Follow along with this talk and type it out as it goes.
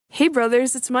Hey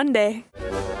brothers, it's Monday.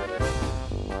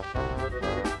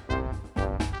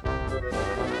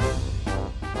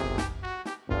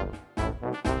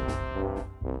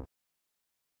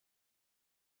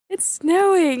 It's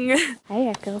snowing! Hi,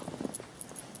 Echo.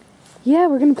 Yeah,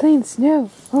 we're gonna play in snow.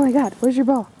 Oh my god, where's your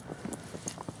ball?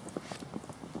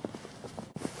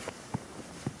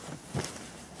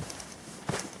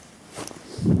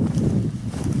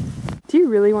 Do you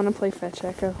really want to play fetch,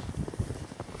 Echo?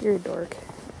 You're a dork.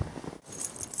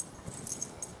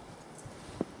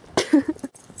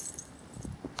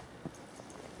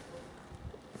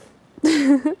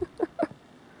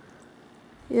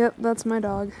 Yep, that's my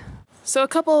dog. So a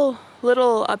couple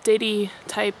little updatey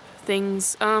type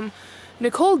things.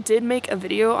 Nicole did make a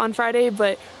video on Friday,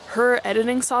 but her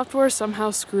editing software somehow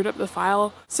screwed up the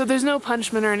file. So there's no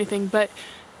punishment or anything, but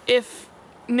if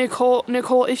Nicole,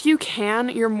 if you can,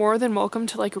 you're more than welcome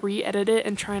to like re-edit it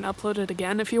and try and upload it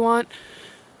again if you want.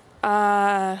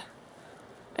 And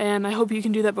I hope you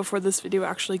can do that before this video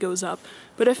actually goes up.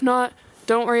 But if not,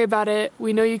 don't worry about it.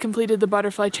 We know you completed the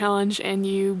butterfly challenge and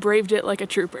you braved it like a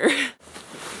trooper.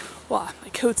 Wow, my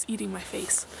coat's eating my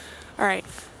face. Alright,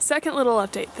 second little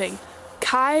update thing.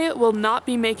 Kai will not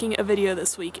be making a video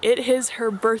this week. It is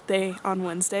her birthday on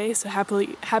Wednesday, so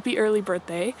happy early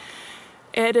birthday.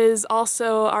 It is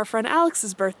also our friend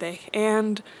Alex's birthday,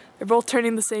 and they're both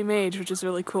turning the same age, which is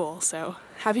really cool, so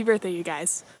happy birthday, you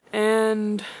guys.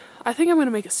 And I think I'm gonna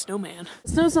make a snowman.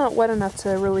 The snow's not wet enough to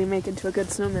really make into a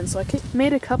good snowman, so I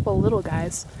made a couple little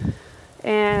guys.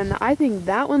 And I think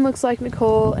that one looks like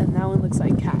Nicole, and that one looks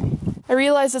like Kai. I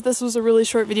realized that this was a really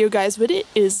short video, guys, but it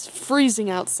is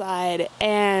freezing outside,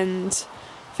 and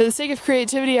for the sake of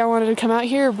creativity, I wanted to come out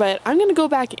here, but I'm gonna go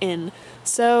back in.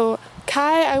 So,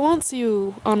 Kai, I won't see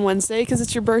you on Wednesday because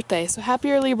it's your birthday, so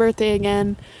happy early birthday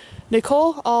again.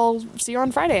 Nicole, I'll see you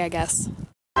on Friday, I guess.